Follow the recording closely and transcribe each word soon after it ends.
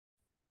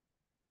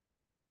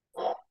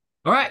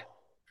All right.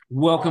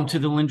 Welcome to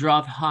the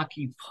Lindroth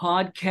Hockey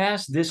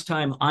Podcast. This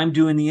time I'm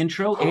doing the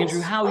intro.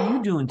 Andrew, how are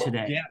you doing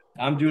today? Yeah,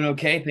 I'm doing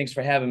okay. Thanks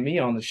for having me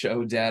on the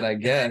show, Dad, I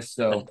guess.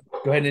 So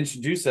go ahead and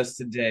introduce us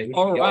today. Who do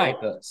All we got right.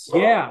 with us?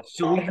 Yeah.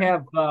 So we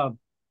have a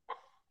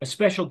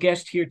special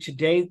guest here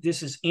today.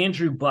 This is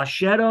Andrew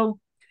Boschetto.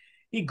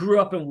 He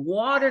grew up in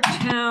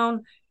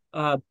Watertown,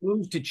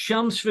 moved to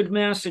Chelmsford,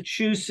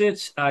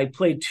 Massachusetts. I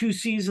played 2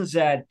 seasons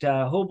at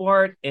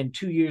Hobart and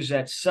 2 years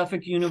at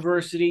Suffolk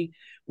University.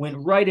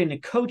 Went right into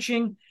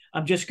coaching.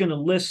 I'm just going to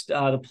list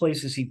the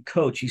places he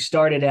coached. He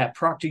started at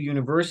Proctor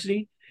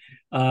University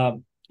uh,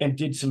 and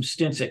did some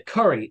stints at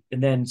Curry,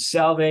 and then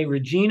Salve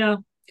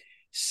Regina,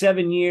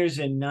 7 years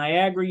in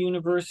Niagara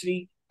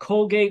University,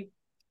 Colgate,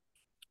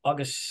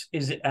 August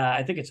is it?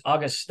 I think it's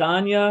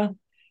Augustana,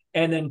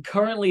 and then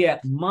currently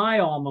at my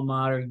alma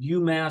mater,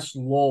 UMass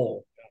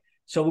Lowell.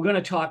 So we're going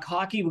to talk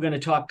hockey. We're going to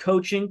talk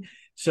coaching.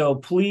 So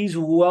please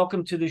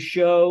welcome to the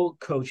show,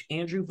 Coach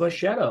Andrew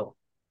Boschetto.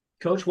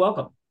 Coach,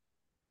 welcome.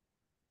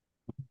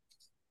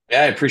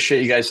 Yeah, I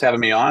appreciate you guys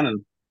having me on,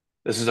 and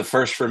this is a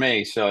first for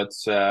me, so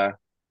it'll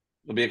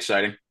be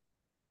exciting.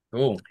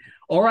 Cool.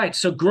 All right.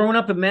 So growing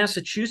up in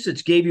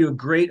Massachusetts gave you a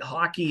great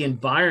hockey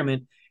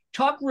environment.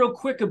 Talk real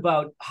quick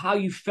about how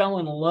you fell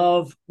in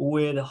love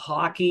with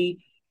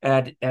hockey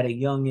at a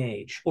young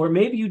age, or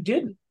maybe you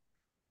didn't.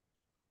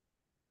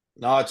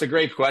 No, it's a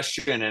great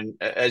question, and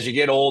as you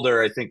get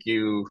older, I think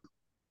you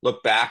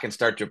look back and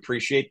start to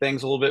appreciate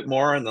things a little bit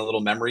more and the little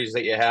memories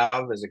that you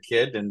have as a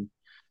kid. And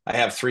I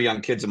have three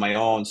young kids of my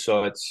own,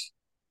 so it's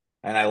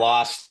and I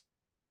lost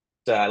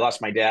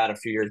my dad a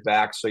few years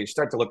back, so you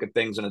start to look at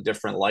things in a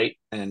different light.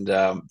 And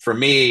for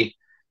me,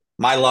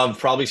 my love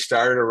probably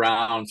started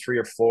around 3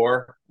 or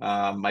 4.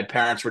 My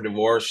parents were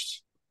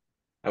divorced.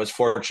 I was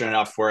fortunate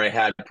enough where I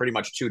had pretty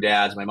much two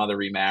dads. My mother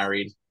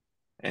remarried,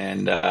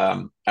 and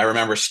I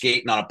remember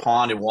skating on a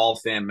pond in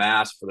Waltham,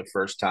 Mass, for the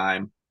first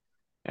time.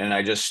 And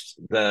I just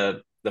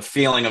the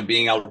feeling of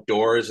being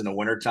outdoors in the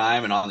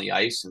wintertime and on the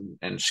ice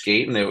and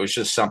skating, it was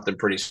just something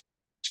pretty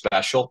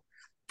special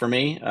for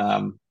me.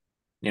 And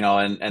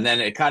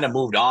then it kind of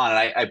moved on. And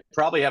I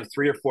probably have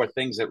 3 or 4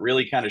 things that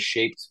really kind of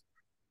shaped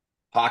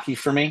hockey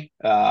for me.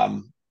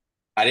 I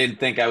didn't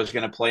think I was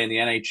going to play in the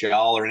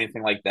NHL or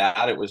anything like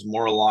that. It was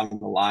more along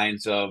the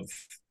lines of,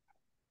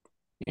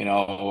 you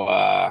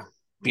know,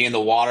 being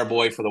the water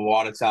boy for the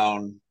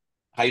Watertown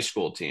high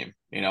school team,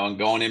 and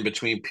going in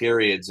between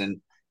periods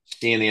and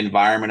seeing the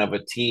environment of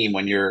a team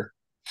when you're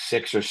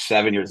 6 or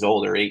 7 years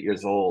old or 8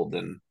 years old.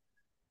 And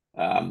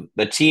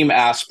the team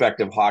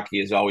aspect of hockey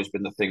has always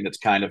been the thing that's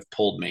kind of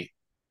pulled me,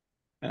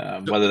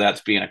 whether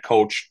that's being a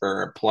coach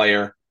or a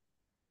player.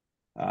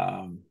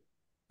 Um,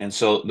 and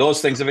so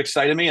those things have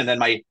excited me. And then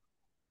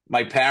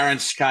my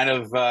parents kind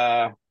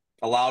of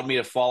allowed me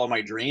to follow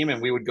my dream,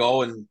 and we would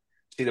go and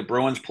see the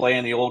Bruins play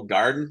in the old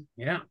Garden.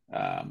 Yeah.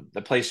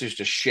 The place used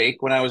to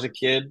shake when I was a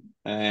kid,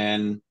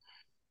 and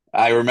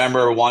I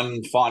remember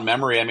one fond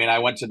memory. I mean, I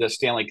went to the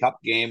Stanley Cup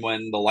game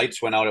when the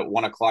lights went out at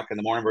 1 o'clock in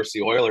the morning versus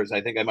the Oilers. I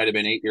think I might have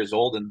been 8 years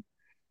old, and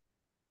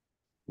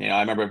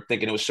I remember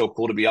thinking it was so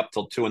cool to be up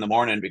till 2 in the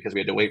morning because we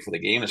had to wait for the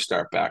game to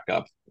start back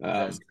up.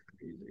 That's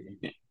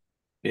crazy.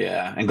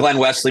 Yeah, and Glenn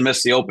Wesley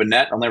missed the open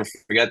net. I'll never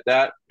forget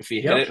that. If he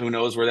hit Yep. it, who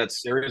knows where that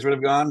series would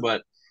have gone?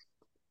 But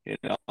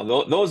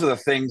those are the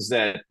things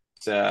that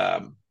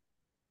um,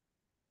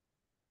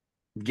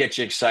 get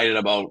you excited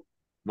about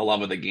the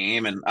love of the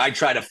game. And I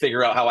try to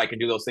figure out how I can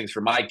do those things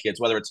for my kids,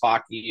 whether it's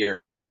hockey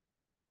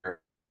or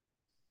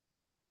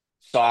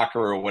soccer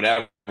or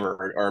whatever,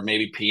 or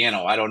maybe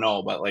piano. I don't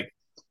know, but like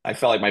I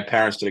felt like my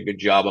parents did a good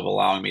job of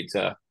allowing me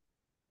to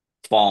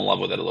fall in love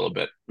with it a little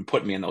bit and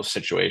put me in those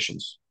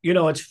situations.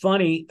 It's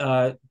funny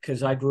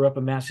because I grew up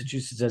in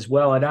Massachusetts as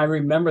well, and I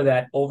remember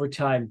that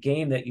overtime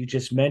game that you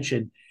just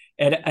mentioned,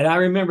 and I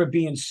remember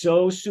being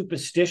so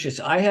superstitious.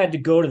 I had to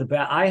go to the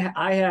bath.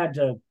 I had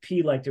to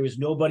pee like there was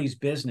nobody's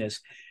business,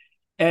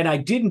 and I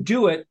didn't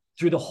do it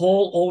through the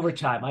whole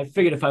overtime. I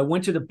figured if I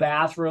went to the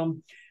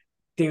bathroom,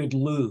 they would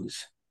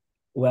lose.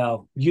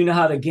 Well, you know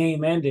how the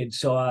game ended,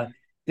 so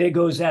there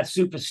goes that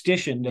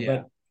superstition. Yeah.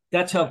 But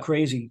that's how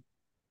crazy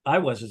I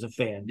was as a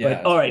fan. But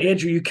Yeah. all right,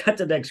 Andrew, you got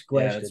the next Yeah.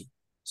 question.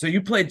 So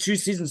you played 2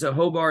 seasons at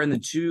Hobart and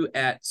then two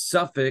at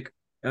Suffolk.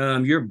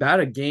 You're about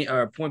a game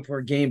or a point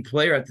per game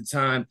player at the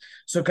time.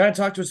 So kind of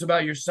talk to us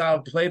about your style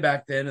of play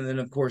back then, and then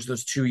of course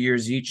those 2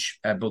 years each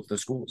at both the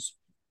schools.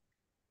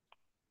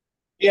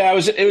 Yeah, it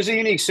was a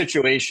unique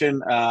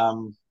situation.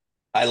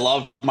 I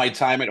love my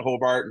time at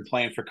Hobart and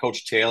playing for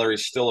Coach Taylor.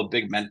 He's still a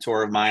big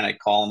mentor of mine. I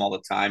call him all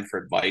the time for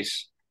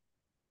advice,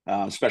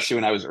 especially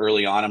when I was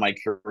early on in my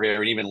career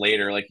and even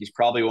later. Like he's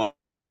probably one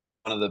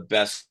of the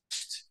best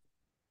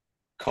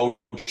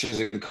coaches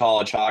in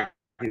college hockey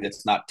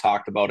that's not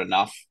talked about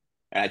enough.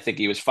 And I think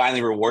he was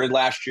finally rewarded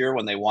last year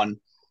when they won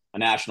a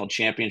national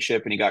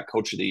championship and he got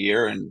Coach of the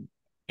Year. And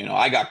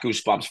I got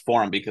goosebumps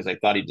for him because I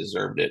thought he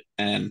deserved it.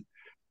 And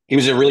he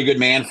was a really good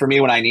man for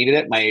me when I needed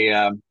it.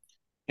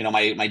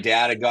 My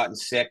dad had gotten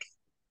sick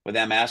with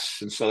MS,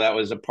 and so that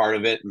was a part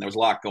of it. And there was a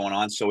lot going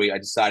on, so I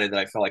decided that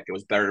I felt like it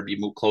was better to be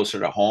moved closer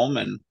to home,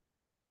 and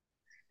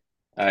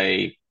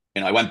I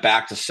I went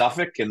back to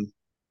Suffolk, and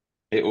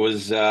it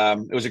was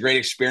a great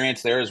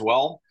experience there as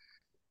well.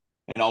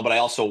 But I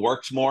also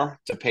worked more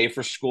to pay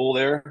for school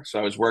there. So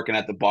I was working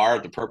at the bar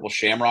at the Purple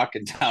Shamrock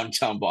in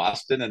downtown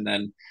Boston, and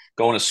then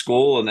going to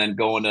school, and then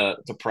going to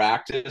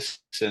practice,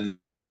 and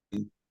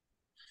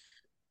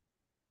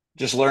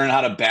just learning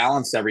how to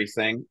balance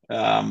everything.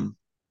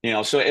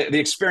 The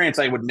experience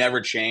I would never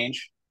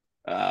change.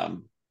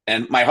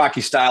 And my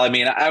hockey style, I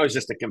mean, I was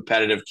just a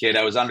competitive kid.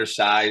 I was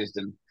undersized,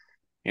 and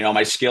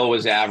my skill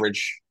was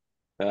average.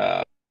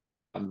 Uh,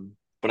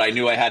 but I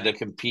knew I had to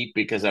compete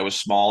because I was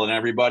smaller than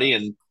everybody.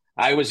 And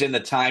I was in the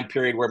time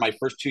period where my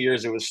first 2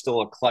 years, it was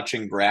still a clutch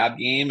and grab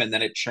game. And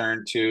then it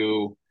turned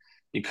to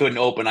you couldn't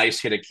open ice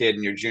hit a kid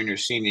in your junior,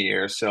 senior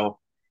year. So,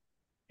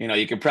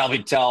 you could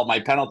probably tell my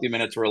penalty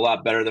minutes were a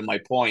lot better than my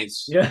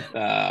points. Yeah.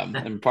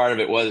 And part of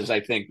it was, I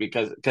think,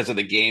 because of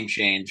the game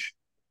change.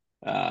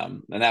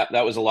 And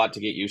that was a lot to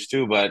get used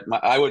to, but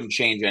I wouldn't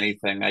change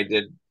anything. I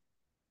did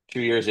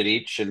 2 years at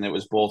each, and it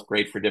was both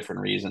great for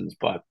different reasons.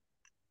 But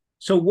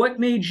So what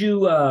made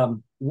you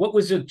what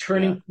was the yeah,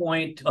 turning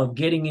point of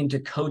getting into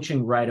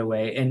coaching right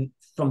away? And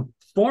from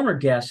former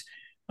guests,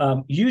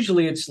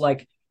 usually it's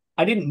like,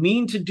 I didn't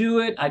mean to do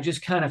it. I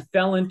just kind of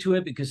fell into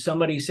it because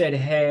somebody said,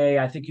 "Hey,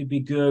 I think you'd be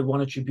good. Why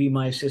don't you be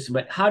my assistant?"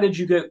 But how did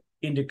you get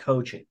into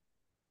coaching?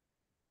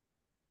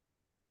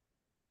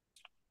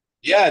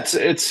 yeah,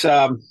 it's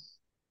I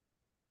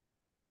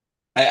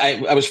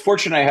was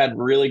fortunate. I had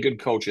really good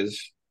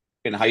coaches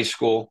in high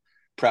school,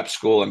 prep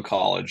school, and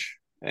college,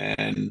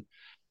 and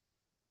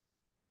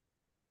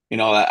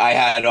I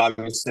had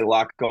obviously a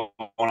lot going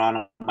on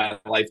in my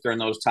life during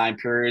those time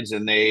periods,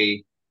 and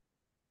they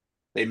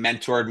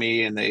mentored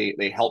me, and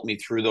they helped me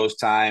through those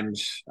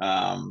times.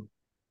 I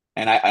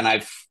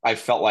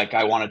felt like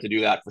I wanted to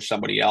do that for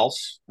somebody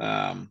else.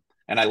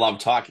 And I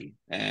loved hockey,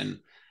 and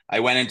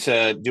I went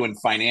into doing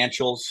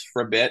financials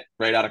for a bit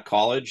right out of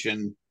college,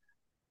 and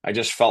I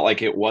just felt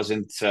like it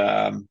wasn't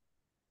it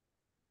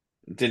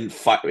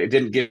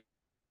didn't give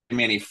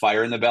me any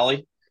fire in the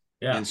belly.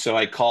 Yeah. And so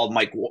I called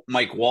Mike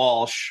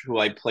Walsh, who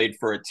I played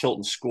for at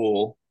Tilton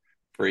School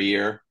for a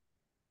year,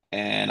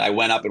 and I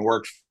went up and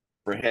worked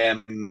for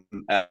him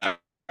at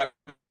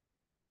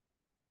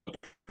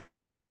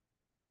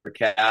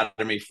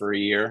Academy for a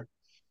year,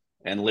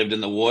 and lived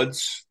in the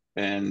woods,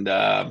 and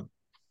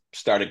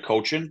started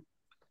coaching.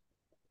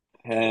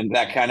 And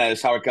that kind of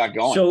is how it got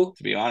going, So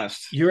to be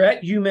honest. you're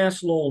at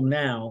UMass Lowell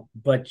now,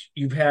 but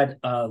you've had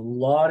a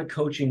lot of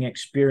coaching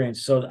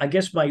experience. So I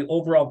guess my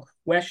overall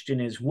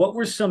question is, what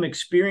were some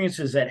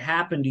experiences that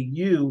happened to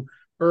you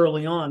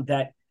early on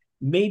that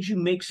made you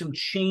make some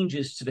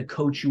changes to the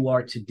coach you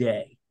are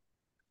today?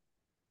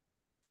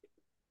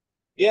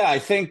 Yeah, I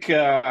think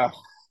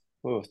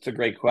it's a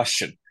great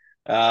question.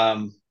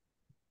 Um,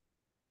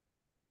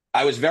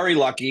 I was very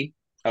lucky.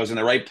 I was in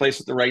the right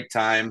place at the right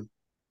time.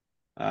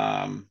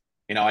 Um,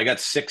 I got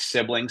six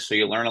siblings, so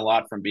you learn a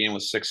lot from being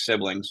with six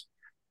siblings.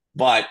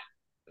 But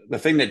the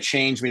thing that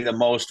changed me the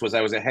most was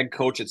I was a head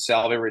coach at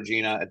Salve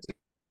Regina at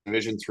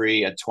Division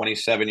III at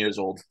 27 years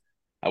old.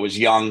 I was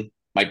young.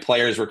 My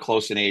players were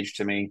close in age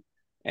to me,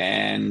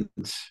 and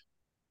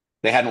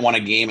they hadn't won a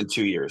game in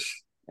 2 years.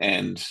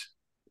 And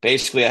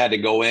basically, I had to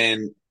go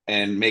in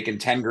and making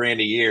 10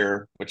 grand a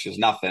year, which is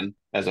nothing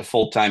as a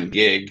full time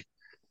gig.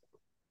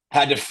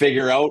 Had to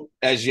figure out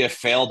as you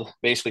failed,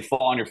 basically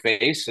fall on your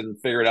face and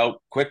figure it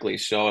out quickly.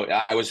 So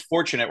I was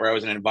fortunate where I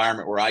was in an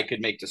environment where I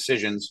could make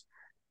decisions,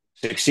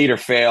 succeed or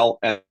fail,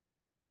 and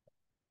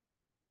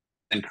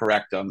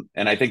correct them.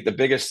 And I think the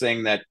biggest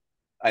thing that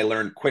I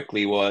learned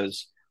quickly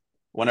was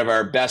one of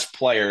our best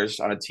players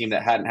on a team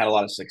that hadn't had a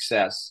lot of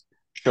success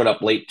showed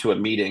up late to a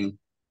meeting.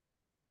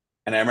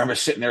 And I remember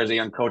sitting there as a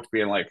young coach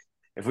being like,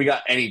 if we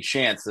got any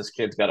chance, this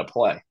kid's got to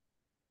play.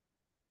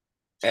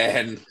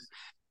 And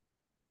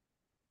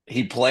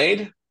he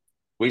played.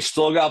 We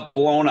still got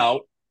blown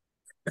out.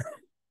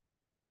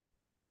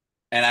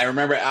 And I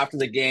remember after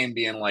the game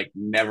being like,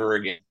 never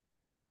again.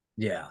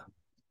 Yeah.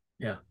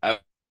 Yeah. I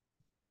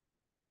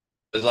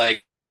was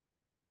like,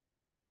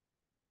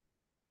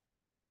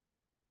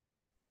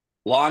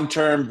 long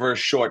term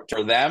versus short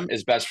term for them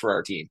is best for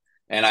our team.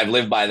 And I've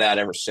lived by that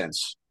ever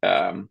since.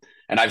 And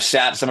I've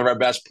sat some of our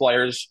best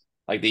players.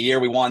 Like the year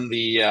we won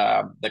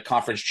the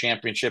conference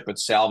championship at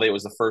Salve, it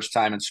was the first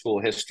time in school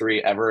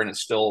history ever, and it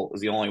still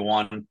was the only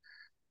one.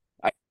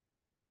 I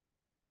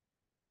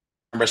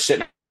remember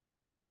sitting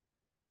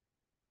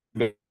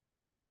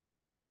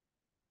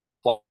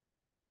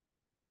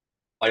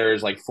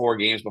players like 4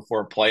 games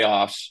before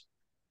playoffs,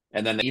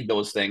 and then they need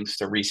those things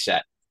to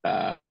reset.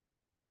 And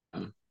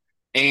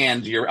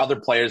your other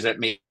players that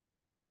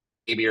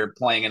maybe are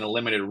playing in a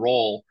limited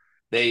role,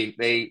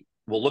 they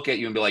will look at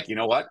you and be like, you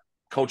know what?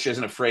 Coach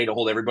isn't afraid to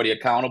hold everybody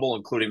accountable,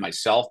 including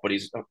myself, but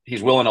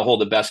he's willing to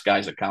hold the best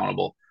guys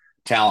accountable,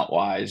 talent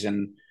wise,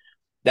 and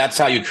that's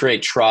how you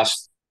create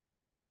trust.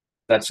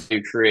 That's how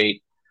you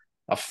create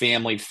a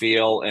family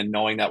feel and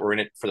knowing that we're in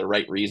it for the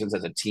right reasons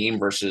as a team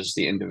versus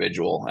the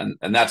individual.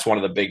 And that's one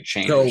of the big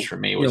changes So, for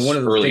me one was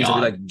of the early things that we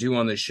on. like to do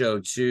on the show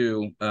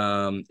too,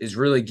 is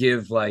really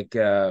give like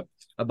a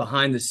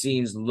behind the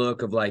scenes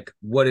look of like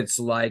what it's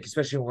like,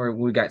 especially where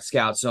we got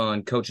scouts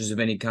on, coaches of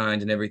any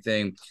kind and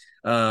everything.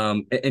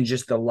 And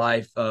just the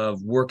life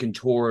of working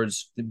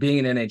towards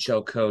being an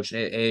NHL coach,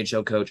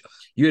 AHL coach.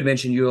 You had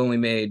mentioned you only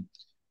made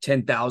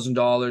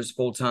 $10,000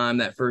 full time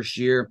that first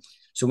year.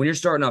 So when you're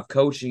starting off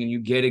coaching and you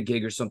get a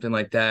gig or something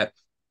like that,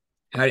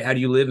 how do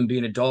you live and be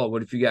an adult?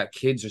 What if you got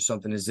kids or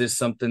something? Is this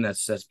something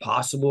that's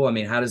possible? I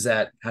mean, how's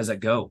that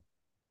go?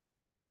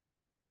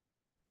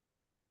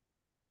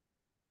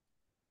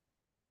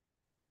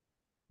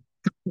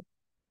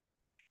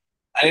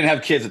 I didn't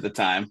have kids at the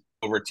time,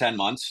 over 10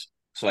 months.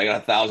 So I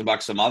got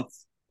 $1,000 a month.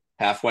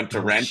 Half went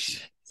to rent,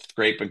 Ouch.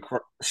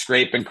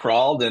 scrape and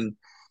crawled, and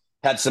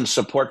had some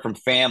support from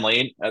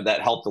family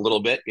that helped a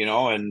little bit,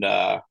 and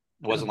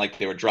wasn't like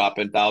they were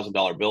dropping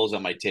 $1,000 bills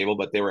on my table,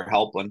 but they were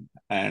helping.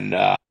 And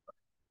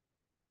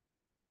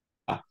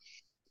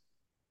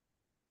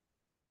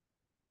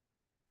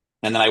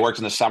then I worked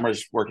in the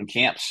summers working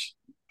camps.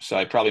 So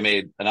I probably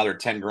made another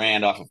 10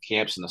 grand off of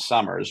camps in the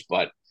summers.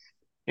 But,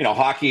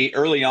 hockey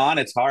early on,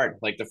 it's hard.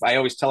 Like I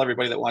always tell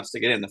everybody that wants to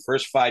get in the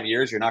first 5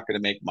 years, you're not going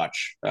to make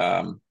much.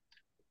 And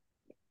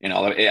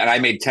I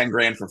made 10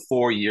 grand for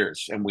 4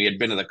 years, and we had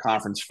been to the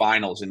conference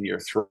finals in year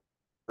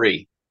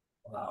three.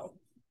 Wow.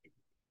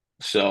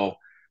 So,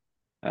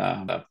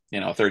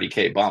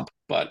 30K bump,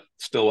 but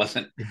still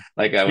wasn't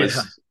like I Yeah.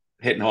 was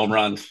hitting home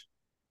runs.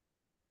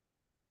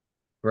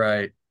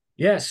 Right.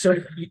 Yeah, so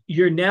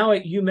you're now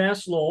at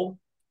UMass Lowell.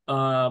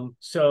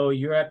 So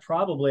you're at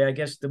probably, I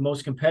guess, the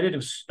most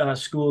competitive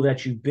school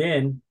that you've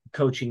been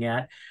coaching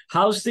at.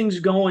 How's things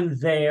going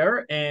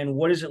there, and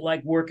what is it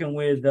like working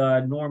with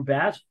Norm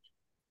Bass?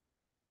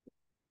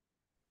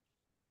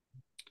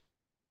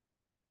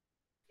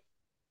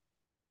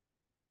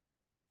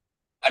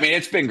 I mean,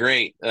 it's been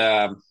great.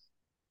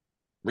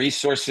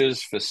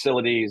 Resources,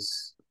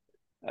 facilities,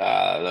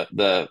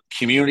 the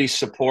community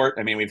support.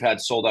 I mean, we've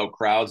had sold out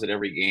crowds at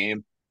every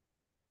game.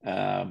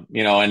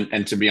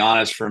 And to be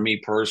honest, for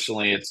me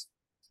personally, it's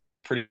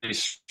pretty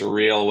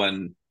surreal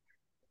when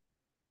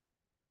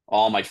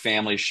all my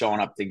family's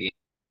showing up to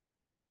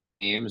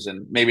games,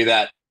 and maybe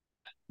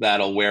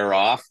that'll wear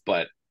off.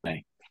 But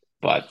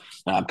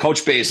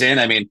Coach Bay's in.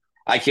 I mean,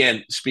 I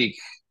can't speak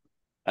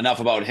enough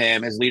about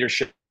him, his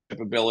leadership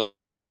ability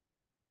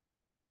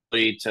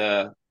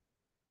to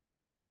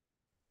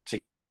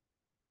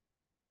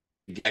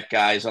get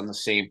guys on the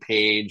same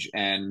page,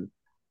 and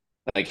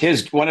like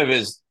his one of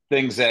his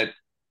things that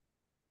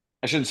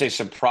I shouldn't say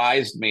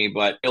surprised me,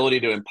 but ability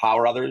to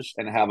empower others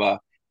and have a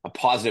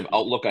positive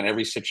outlook on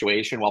every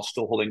situation while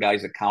still holding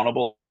guys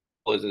accountable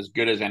is as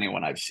good as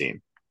anyone I've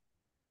seen.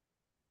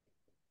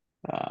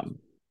 Um,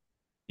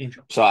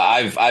 so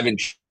I've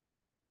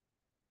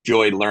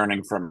enjoyed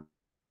learning from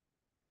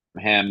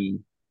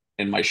him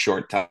in my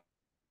short time.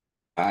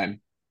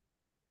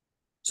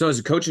 So as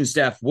a coaching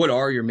staff, what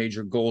are your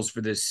major goals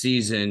for this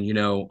season?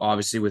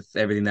 Obviously with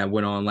everything that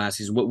went on last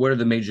season, what are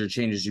the major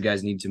changes you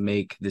guys need to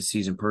make this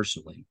season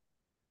personally?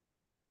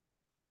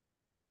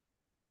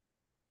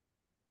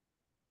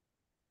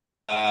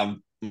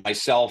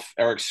 Myself,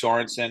 Eric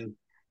Sorensen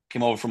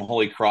came over from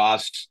Holy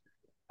Cross.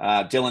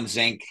 Dylan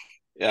Zink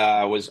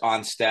was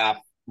on staff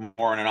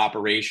more in an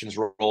operations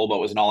role, but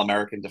was an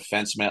All-American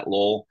defenseman at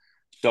Lowell.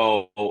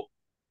 So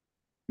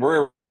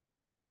we're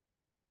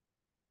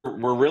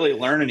really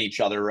learning each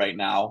other right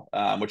now,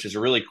 which is a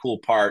really cool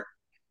part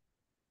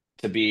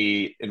to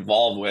be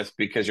involved with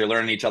because you're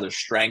learning each other's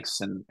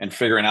strengths and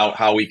figuring out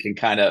how we can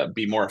kind of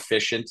be more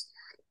efficient.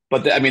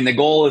 But the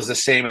goal is the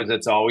same as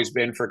it's always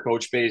been for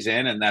Coach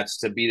Bazin, and that's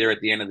to be there at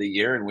the end of the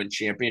year and win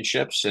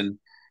championships. And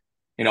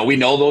we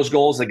know those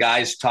goals. The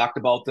guys talked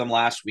about them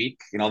last week.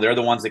 They're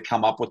the ones that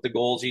come up with the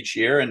goals each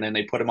year, and then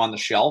they put them on the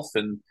shelf.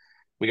 And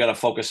we got to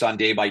focus on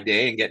day by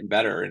day and getting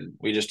better. And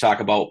we just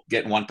talk about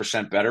getting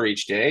 1% better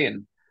each day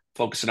and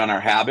focusing on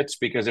our habits.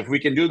 Because if we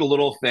can do the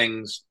little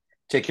things,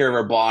 take care of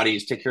our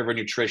bodies, take care of our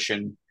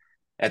nutrition,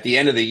 at the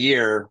end of the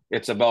year,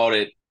 it's about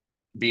it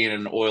being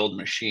an oiled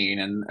machine,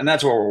 and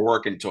that's what we're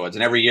working towards.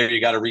 And every year you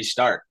got to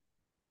restart.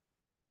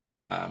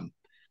 And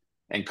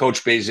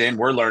Coach Bazin,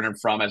 we're learning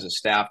from as a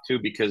staff too,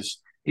 because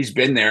he's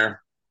been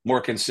there more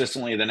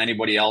consistently than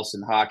anybody else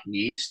in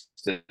Hockey East,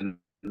 and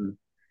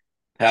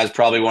has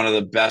probably one of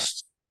the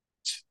best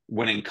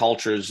winning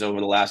cultures over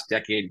the last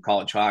decade in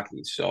college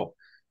hockey. So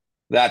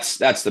that's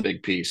the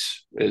big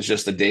piece, is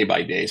just the day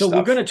by day So stuff.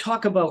 we're going to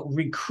talk about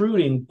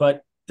recruiting,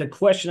 but the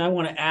question I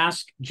want to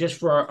ask just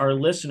for our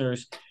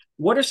listeners,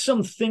 what are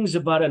some things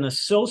about an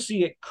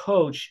associate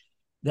coach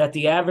that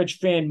the average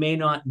fan may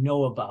not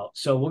know about?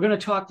 So we're going to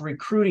talk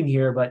recruiting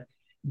here, but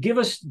give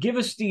us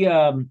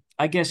the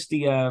I guess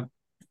the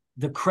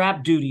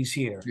crap duties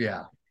here,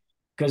 Yeah.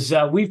 because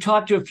we've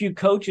talked to a few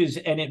coaches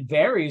and it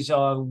varies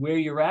on where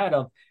you're at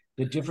of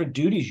the different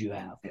duties you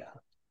have. Yeah.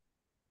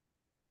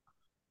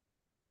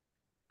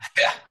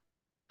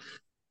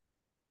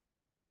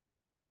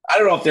 I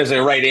don't know if there's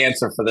a right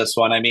answer for this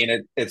one. I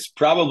mean, it's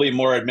probably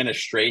more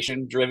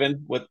administration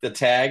driven with the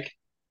tag,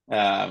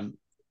 um,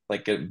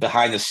 like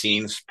behind the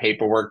scenes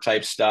paperwork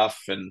type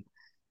stuff. And,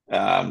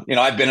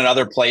 I've been in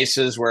other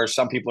places where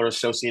some people are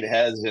associate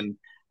heads. And,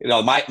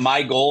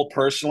 my goal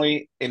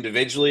personally,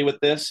 individually with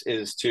this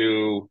is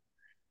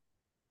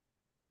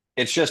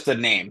it's just a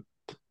name,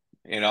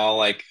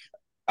 like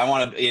I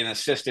want to be an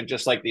assistant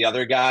just like the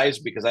other guys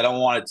because I don't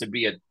want it to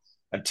be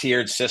a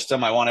tiered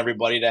system. I want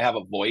everybody to have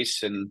a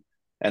voice, and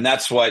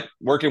that's what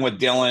working with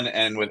Dylan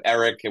and with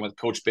Eric and with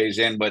Coach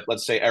Bazin, but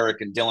let's say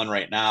Eric and Dylan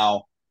right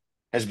now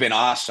has been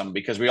awesome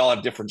because we all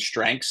have different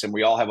strengths and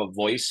we all have a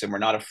voice and we're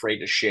not afraid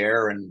to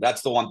share. And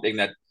that's the one thing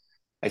that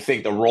I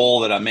think the role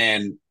that I'm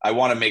in, I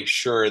want to make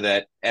sure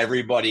that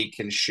everybody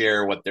can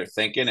share what they're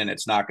thinking and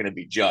it's not going to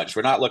be judged.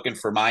 We're not looking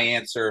for my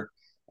answer,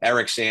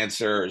 Eric's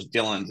answer, or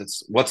Dylan's.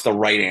 It's what's the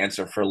right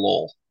answer for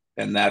Lowell.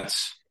 And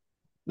that's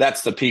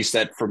the piece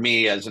that for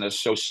me as an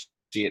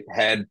associate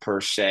head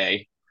per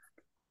se,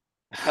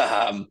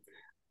 um,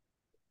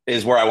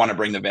 is where I want to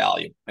bring the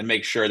value and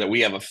make sure that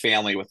we have a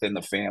family within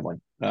the family.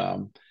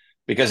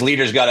 Because we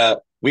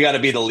got to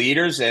be the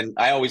leaders. And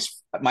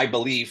my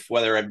belief,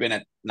 whether I've been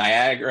at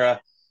Niagara,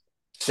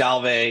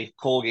 Salve,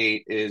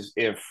 Colgate, is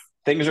if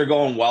things are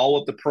going well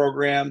with the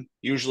program,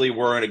 usually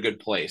we're in a good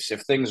place.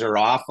 If things are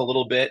off a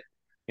little bit,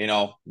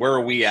 where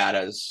are we at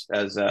as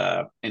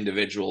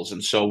individuals?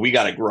 And so we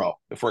got to grow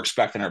if we're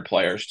expecting our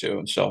players to.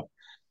 And so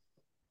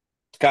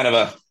it's kind of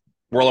a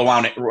whirl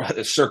around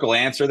a circle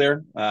answer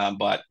there.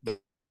 But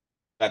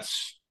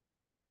that's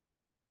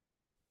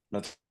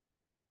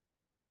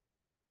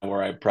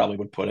where I probably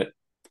would put it.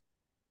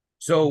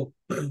 So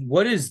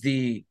what is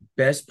the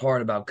best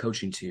part about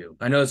coaching to you?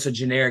 I know it's a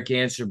generic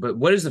answer, but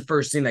what is the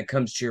first thing that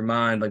comes to your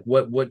mind? Like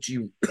what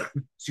you,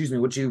 excuse me,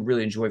 what you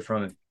really enjoy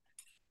from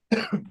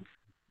it?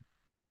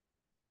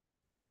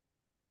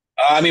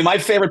 I mean, my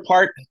favorite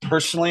part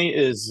personally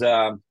is,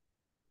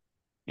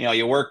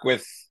 you work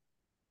with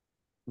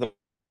the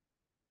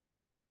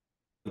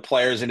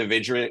players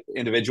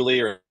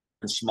individually or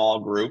in small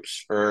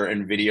groups or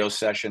in video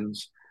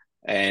sessions,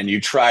 and you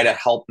try to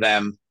help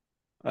them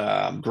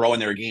grow in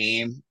their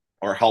game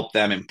or help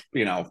them,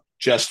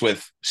 just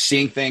with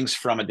seeing things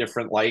from a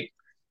different light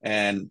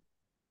and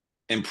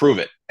improve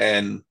it.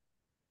 And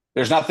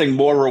there's nothing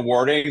more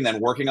rewarding than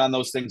working on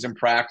those things in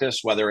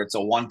practice, whether it's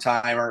a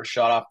one-timer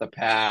shot off the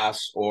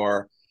pass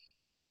or,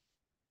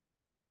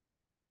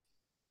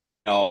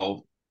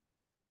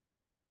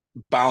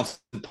 bounce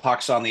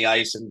pucks on the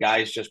ice and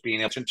guys just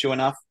being able to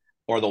enough,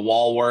 or the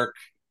wall work.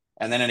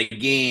 And then in a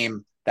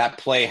game, that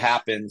play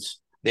happens.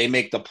 They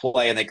make the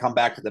play and they come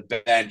back to the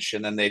bench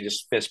and then they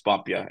just fist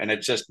bump you. And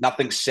it's just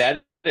nothing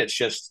said. It's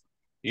just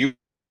you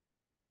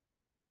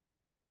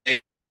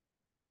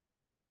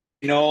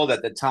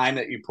that the time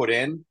that you put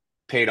in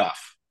paid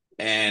off.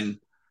 And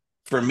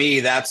for me,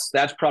 that's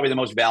probably the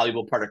most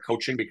valuable part of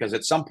coaching, because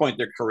at some point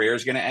their career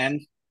is going to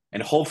end.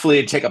 And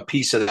hopefully they take a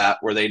piece of that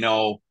where they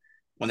know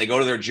when they go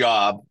to their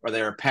job or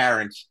they're a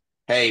parent,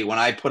 hey, when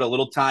I put a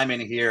little time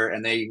in here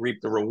and they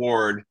reap the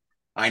reward,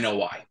 I know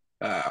why.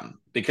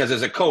 Because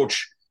as a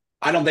coach,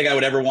 I don't think I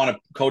would ever want to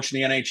coach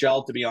in the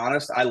NHL, to be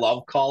honest. I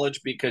love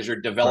college because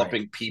you're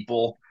developing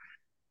people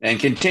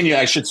and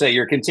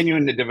you're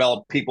continuing to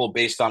develop people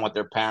based on what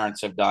their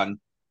parents have done.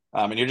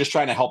 And you're just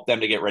trying to help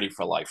them to get ready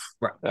for life.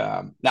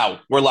 Right.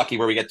 Now, we're lucky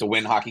where we get to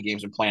win hockey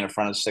games and play in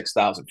front of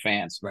 6,000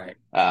 fans. Right.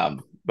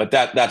 But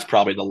that's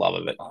probably the love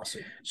of it.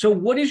 Awesome. So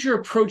what is your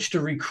approach to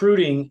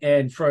recruiting?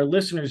 And for our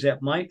listeners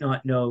that might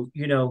not know,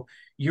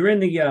 you're in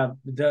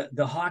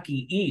the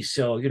Hockey East.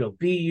 So,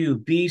 BU,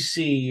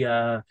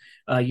 BC,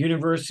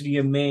 University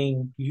of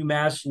Maine,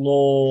 UMass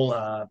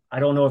Lowell. I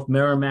don't know if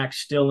Merrimack's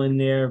still in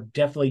there.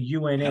 Definitely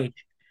UNH. Yeah. A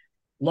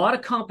lot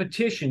of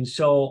competition.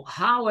 So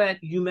how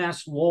at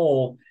UMass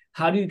Lowell,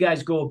 how do you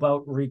guys go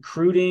about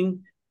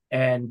recruiting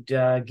and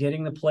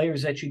getting the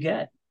players that you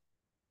get?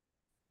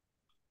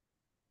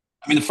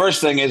 I mean, the first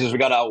thing is we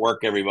got to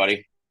outwork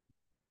everybody.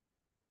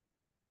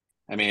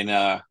 I mean,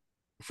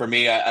 for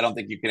me, I don't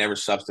think you can ever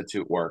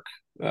substitute work.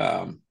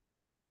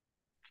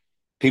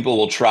 People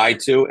will try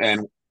to,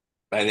 and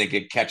I think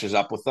it catches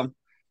up with them.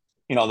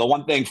 The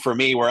one thing for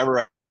me,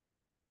 wherever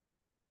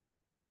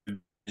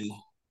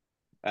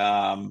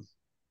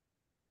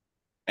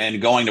and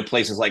going to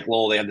places like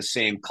Lowell, they have the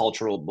same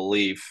cultural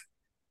belief.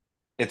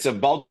 It's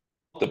about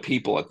the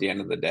people at the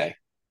end of the day.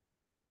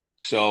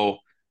 So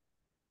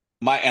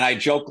I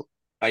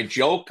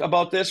joke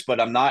about this,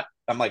 but I'm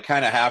like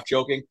kind of half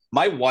joking.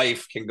 My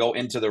wife can go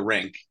into the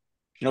rink.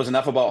 She knows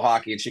enough about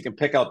hockey and she can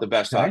pick out the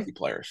best hockey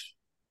players.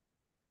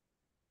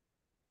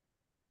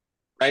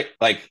 Right?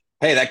 Like,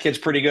 hey, that kid's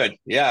pretty good.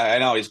 Yeah, I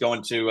know. He's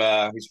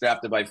he's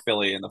drafted by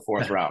Philly in the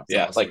 4th round.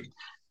 Yeah. Awesome. Like,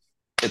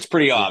 it's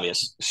pretty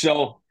obvious.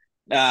 So,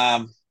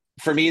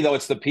 for me though,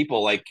 it's the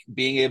people, like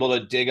being able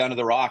to dig under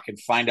the rock and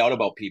find out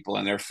about people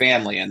and their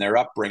family and their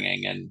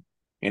upbringing and,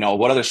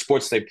 what other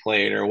sports they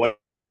played or what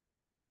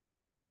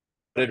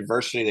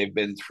adversity they've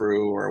been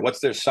through or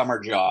what's their summer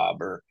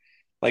job or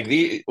like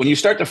when you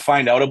start to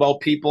find out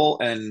about people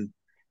and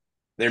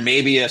there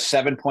may be a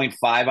 7.5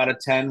 out of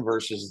 10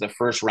 versus the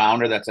first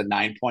rounder that's a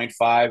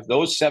 9.5.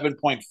 Those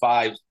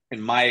 7.5s,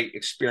 in my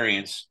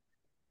experience,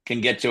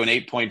 can get to an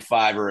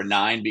 8.5 or a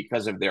 9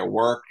 because of their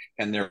work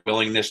and their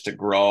willingness to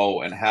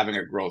grow and having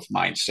a growth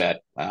mindset.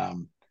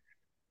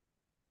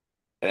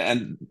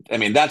 And I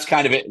mean, that's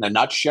kind of it in a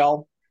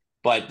nutshell.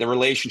 But the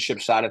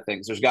relationship side of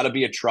things, there's got to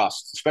be a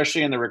trust,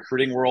 especially in the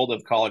recruiting world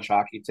of college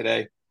hockey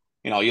today.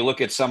 You know, you look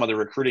at some of the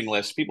recruiting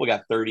lists, people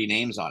got 30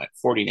 names on it,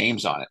 40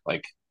 names on it.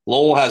 Like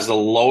Lowell has the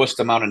lowest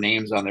amount of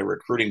names on their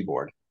recruiting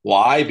board.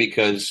 Why?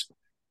 Because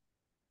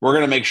we're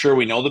going to make sure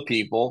we know the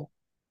people,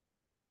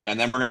 and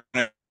then we're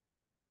going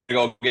to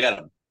go get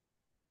them.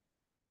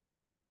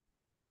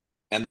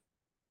 And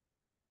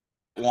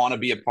want to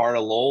be a part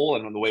of Lowell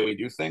and the way we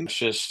do things. It's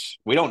just,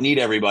 we don't need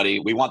everybody.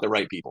 We want the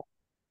right people,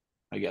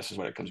 I guess is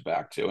what it comes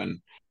back to. And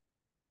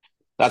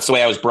that's the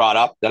way I was brought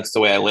up. That's the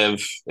way I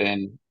live.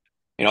 And,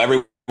 you know,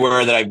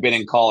 everywhere that I've been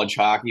in college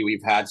hockey,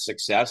 we've had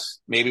success.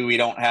 Maybe we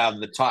don't have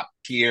the top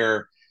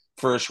tier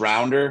first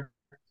rounder,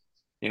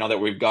 you know, that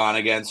we've gone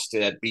against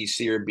at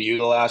BC or BU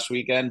the last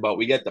weekend, but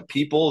we get the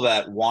people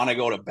that want to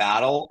go to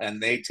battle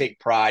and they take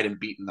pride in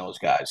beating those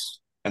guys.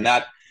 And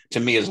that to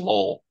me is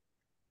Lowell.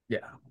 Yeah.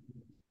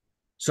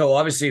 So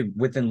obviously,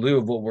 within lieu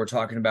of what we're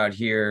talking about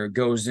here,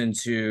 goes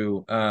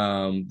into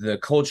the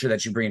culture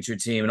that you bring into your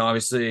team, and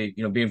obviously,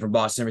 you know, being from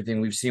Boston,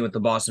 everything we've seen what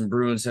the Boston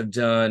Bruins have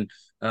done,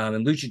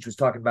 and Lucic was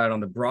talking about it on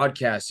the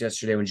broadcast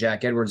yesterday when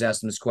Jack Edwards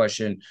asked him this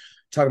question,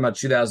 talking about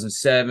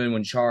 2007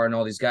 when Char and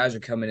all these guys are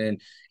coming in.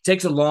 It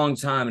takes a long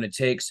time, and it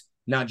takes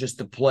not just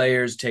the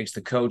players, it takes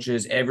the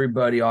coaches,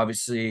 everybody,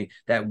 obviously,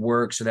 that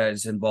works or that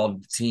is involved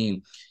with the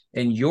team.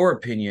 In your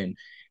opinion,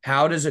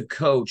 how does a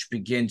coach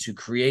begin to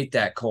create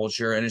that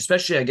culture? And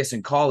especially, I guess,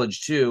 in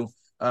college too,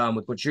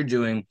 with what you're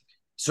doing,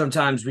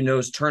 sometimes we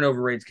know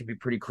turnover rates can be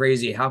pretty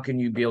crazy. How can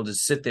you be able to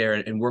sit there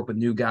and work with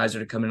new guys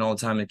that are coming all the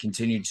time and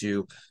continue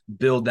to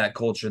build that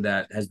culture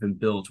that has been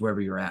built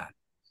wherever you're at?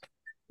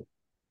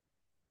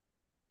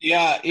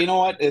 Yeah, you know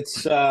what?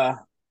 It's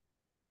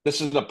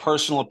this is a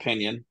personal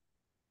opinion.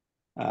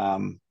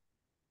 And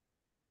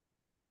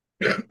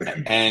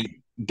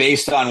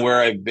based on where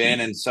I've been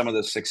and some of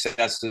the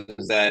successes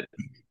that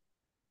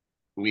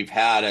we've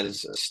had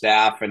as a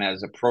staff and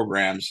as a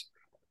programs,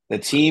 the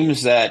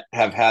teams that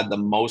have had the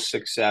most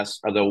success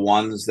are the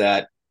ones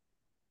that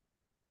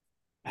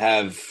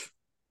have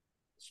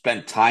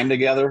spent time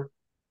together,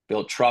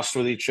 built trust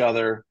with each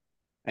other.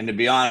 And to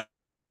be honest,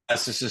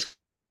 this is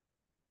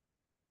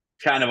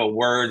kind of a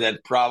word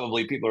that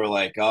probably people are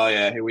like, oh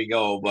yeah, here we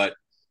go. But,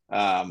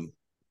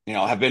 you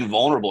know, have been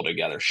vulnerable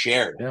together,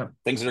 shared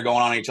things that are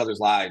going on in each other's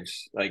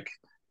lives. Like,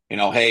 you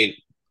know, hey,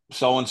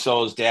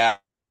 so-and-so's dad,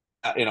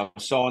 you know,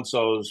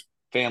 so-and-so's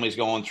family's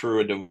going through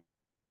a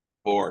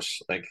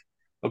divorce. Like,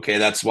 okay,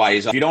 that's why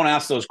he's. If you don't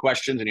ask those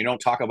questions and you don't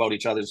talk about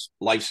each other's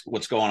lives,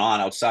 what's going on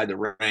outside the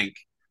rink,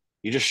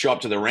 you just show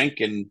up to the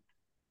rink and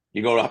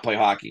you go to play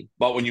hockey.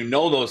 But when you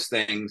know those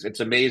things,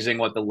 it's amazing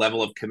what the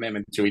level of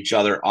commitment to each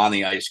other on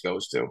the ice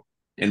goes to,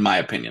 in my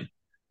opinion.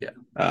 Yeah.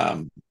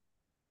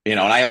 You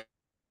know, and I have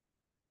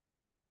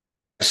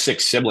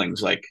 6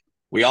 siblings. Like,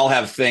 we all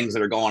have things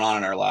that are going on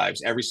in our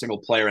lives. Every single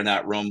player in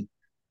that room,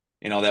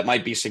 you know, that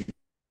might be significant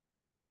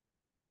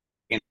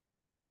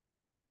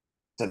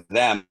to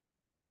them,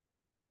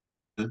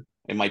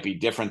 it might be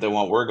different than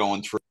what we're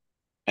going through,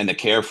 and the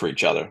care for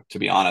each other, to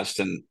be honest.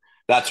 And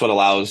that's what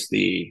allows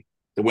the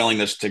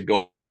willingness to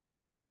go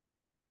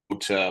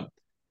to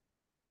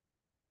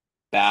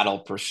battle,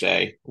 per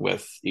se,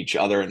 with each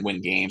other and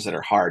win games that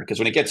are hard. Because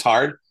when it gets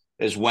hard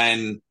is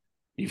when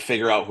you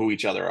figure out who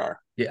each other are.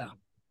 Yeah.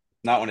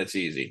 Not when it's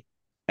easy.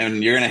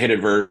 And you're going to hit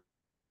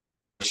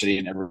adversity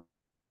in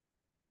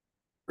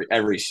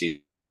every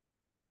season.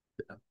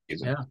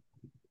 Yeah.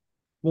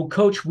 Well,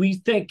 Coach, we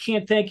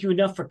can't thank you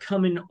enough for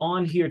coming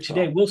on here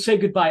today. We'll say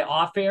goodbye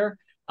off air,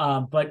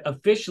 but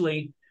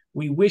officially,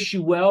 we wish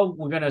you well.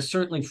 We're going to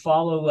certainly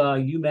follow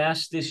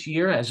UMass this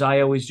year, as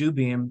I always do,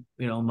 being,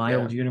 you know, my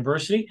old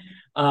university.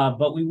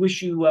 But we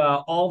wish you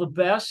all the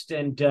best,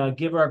 and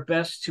give our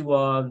best to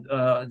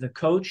the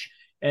coach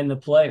and the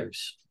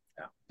players.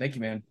 Yeah. Thank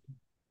you, man.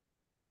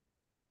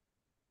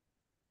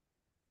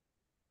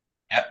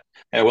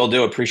 Yeah, will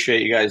do.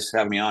 Appreciate you guys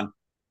having me on.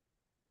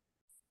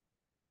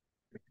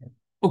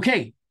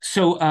 Okay,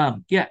 so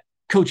yeah,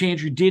 Coach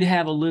Andrew did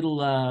have a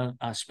little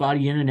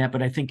spotty internet,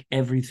 but I think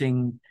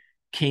everything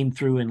came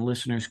through and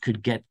listeners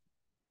could get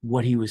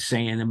what he was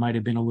saying. There might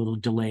have been a little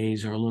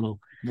delays or a little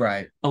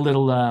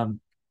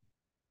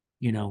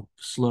you know,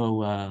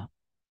 slow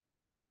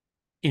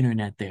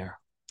internet there.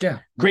 Yeah.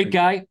 Great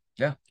guy.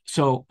 Yeah.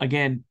 So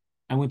again,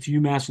 I went to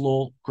UMass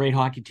Lowell, great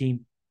hockey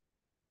team.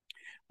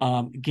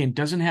 Again,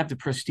 doesn't have the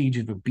prestige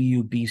of a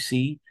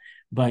BU-BC,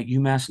 but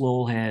UMass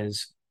Lowell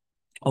has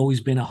always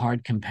been a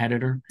hard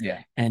competitor.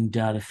 Yeah. And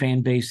the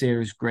fan base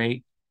there is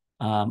great.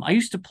 I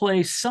used to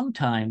play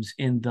sometimes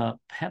in the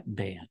pep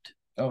band.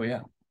 Oh,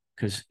 yeah.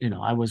 Because, you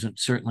know, I wasn't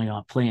certainly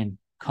playing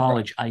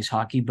college ice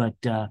hockey, but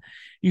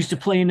used to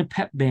play in the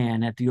pep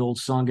band at the old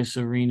Songus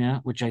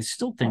Arena, which I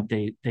still think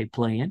they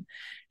play in.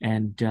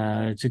 And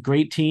it's a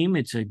great team.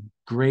 It's a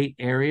great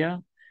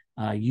area.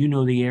 You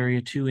know the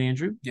area too,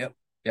 Andrew. Yep.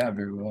 Yeah,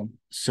 very well.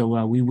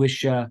 So we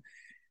wish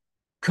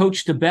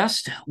Coach the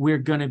best. We're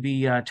going to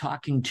be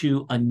talking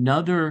to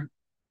another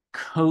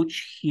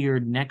coach here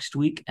next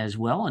week as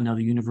well,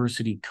 another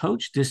university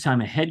coach, this time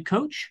a head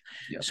coach.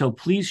 Yep. So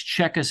please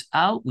check us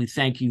out. We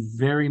thank you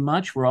very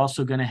much. We're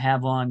also going to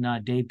have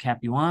on Dave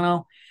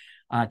Capuano,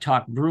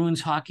 talk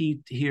Bruins hockey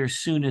here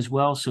soon as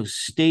well. So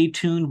stay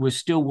tuned. We're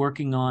still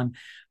working on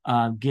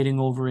getting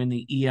over in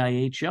the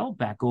EIHL,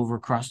 back over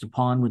across the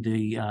pond with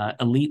the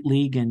Elite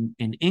League in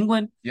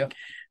England. Yep.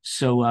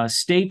 So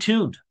stay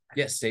tuned.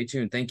 Yes, stay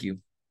tuned. Thank you.